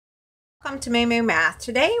Welcome to MooMooMath.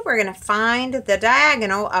 Today we're going to find the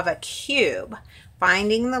diagonal of a cube.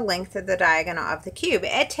 Finding the length of the diagonal of the cube.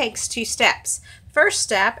 It takes two steps. First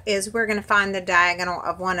step is we're going to find the diagonal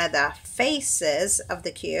of one of the faces of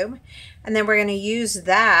the cube, and then we're going to use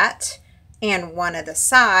that and one of the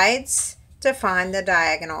sides to find the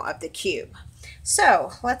diagonal of the cube.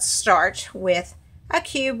 So let's start with a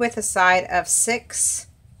cube with a side of 6.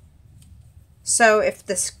 So if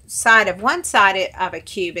the side of one side of a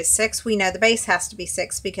cube is 6, we know the base has to be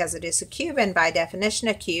 6 because it is a cube, and by definition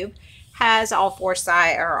a cube has all four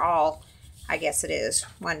sides, or all, I guess it is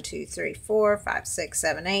 1, 2, 3, 4, 5, 6,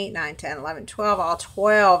 7, 8, 9, 10, 11, 12. All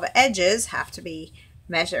 12 edges have to be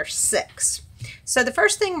measure 6. So the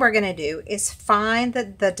first thing we're going to do is find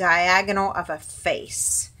the diagonal of a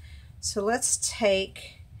face. So let's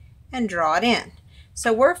take and draw it in.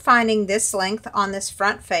 So we're finding this length on this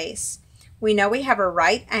front face. We know we have a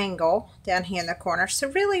right angle down here in the corner, so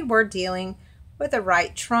really we're dealing with a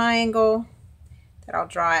right triangle that I'll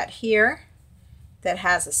draw out here that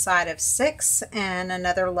has a side of 6 and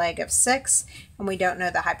another leg of 6, and we don't know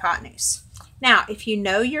the hypotenuse. Now, if you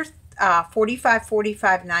know your 45,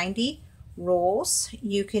 45, 90 rules,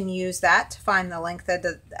 you can use that to find the length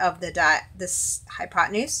of this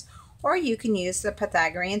hypotenuse, or you can use the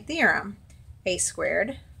Pythagorean theorem, a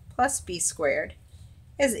squared plus b squared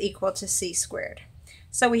is equal to c squared.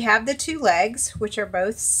 So we have the two legs, which are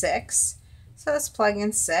both 6. So let's plug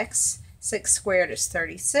in 6. 6 squared is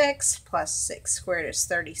 36, plus 6 squared is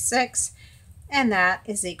 36, and that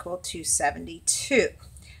is equal to 72.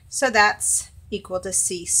 So that's equal to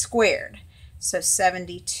c squared. So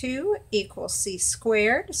 72 equals c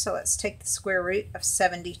squared. So let's take the square root of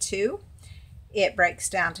 72. It breaks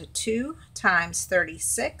down to 2 times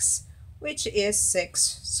 36, which is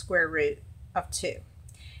 6 square root of 2.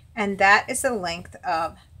 And that is the length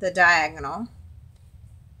of the diagonal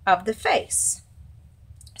of the face.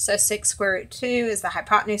 So 6 square root 2 is the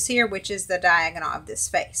hypotenuse here, which is the diagonal of this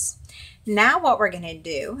face. Now what we're going to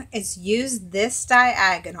do is use this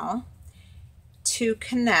diagonal to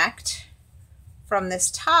connect from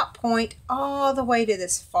this top point all the way to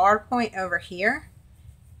this far point over here.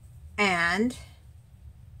 And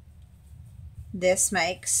this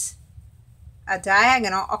makes a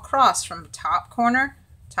diagonal across from top corner,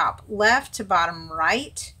 top left to bottom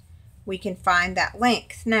right. We can find that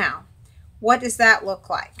length. Now, what does that look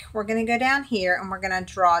like? We're going to go down here and we're going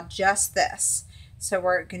to draw just this. So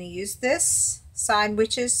we're going to use this side,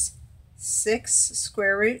 which is 6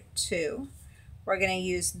 square root 2. We're going to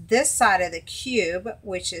use this side of the cube,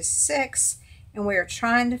 which is 6, and we're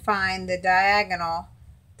trying to find the diagonal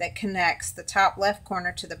that connects the top left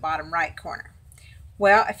corner to the bottom right corner.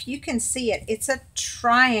 Well, if you can see it, it's a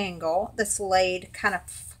triangle that's laid kind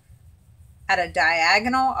of at a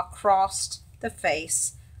diagonal across the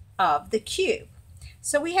face of the cube.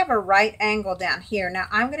 So we have a right angle down here. Now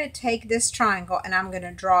I'm going to take this triangle and I'm going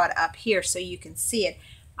to draw it up here so you can see it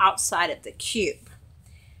outside of the cube.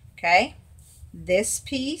 Okay, this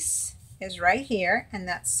piece is right here, and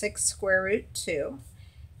that's 6 square root 2.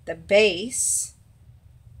 The base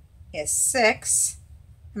is 6.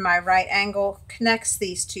 And my right angle connects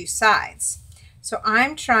these two sides. So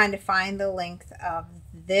I'm trying to find the length of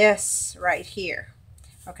this right here.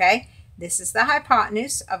 Okay, this is the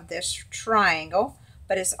hypotenuse of this triangle,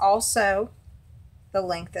 but it's also the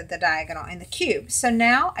length of the diagonal in the cube. So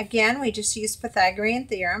now again we just use Pythagorean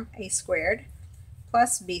theorem, a squared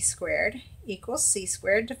plus b squared equals c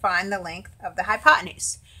squared to find the length of the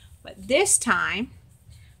hypotenuse. But this time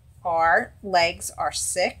our legs are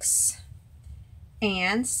 6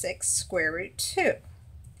 and 6 square root 2.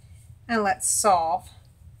 And let's solve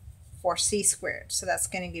for c squared. So that's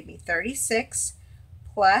going to give me 36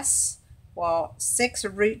 plus, well, 6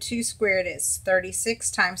 root 2 squared is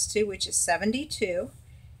 36 times 2, which is 72.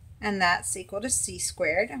 And that's equal to c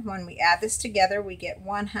squared. And when we add this together, we get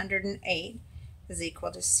 108 is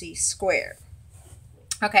equal to c squared.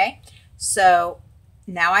 Okay, so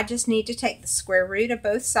now I just need to take the square root of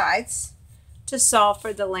both sides to solve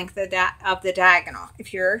for the length of the diagonal.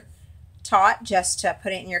 If you're taught just to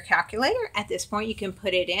put it in your calculator, at this point you can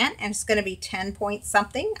put it in, and it's going to be 10 point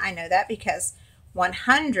something. I know that because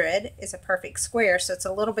 100 is a perfect square, so it's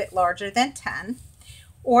a little bit larger than 10.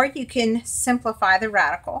 Or you can simplify the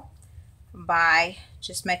radical by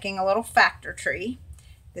just making a little factor tree.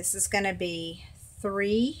 This is going to be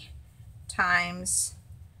 3 times,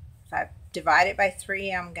 if I divide it by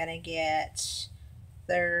 3, I'm going to get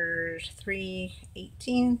 3,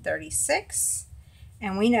 18, 36.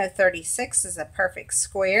 And we know 36 is a perfect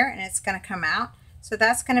square, and it's going to come out. So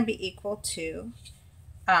that's going to be equal to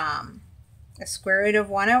the square root of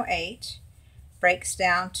 108 breaks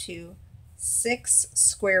down to 6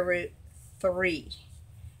 square root 3.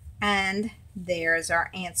 And there's our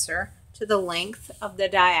answer to the length of the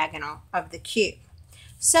diagonal of the cube.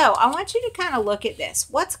 So I want you to kind of look at this.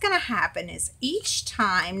 What's going to happen is each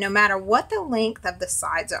time, no matter what the length of the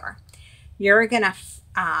sides are, you're going to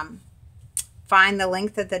find the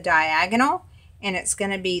length of the diagonal, and it's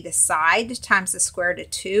going to be the side times the square root of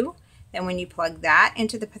 2. Then when you plug that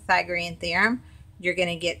into the Pythagorean theorem, you're going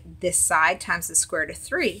to get this side times the square root of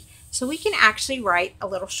 3. So we can actually write a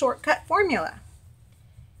little shortcut formula.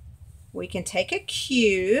 We can take a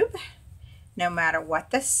cube, no matter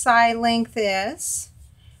what the side length is.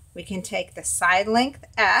 We can take the side length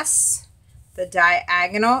s. The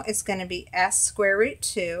diagonal is going to be s square root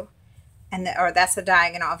 2. Or that's the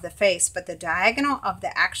diagonal of the face, but the diagonal of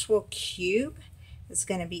the actual cube is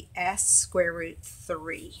going to be s square root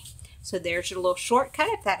 3. So there's your little shortcut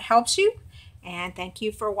if that helps you. And thank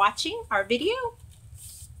you for watching our video.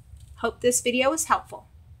 Hope this video was helpful.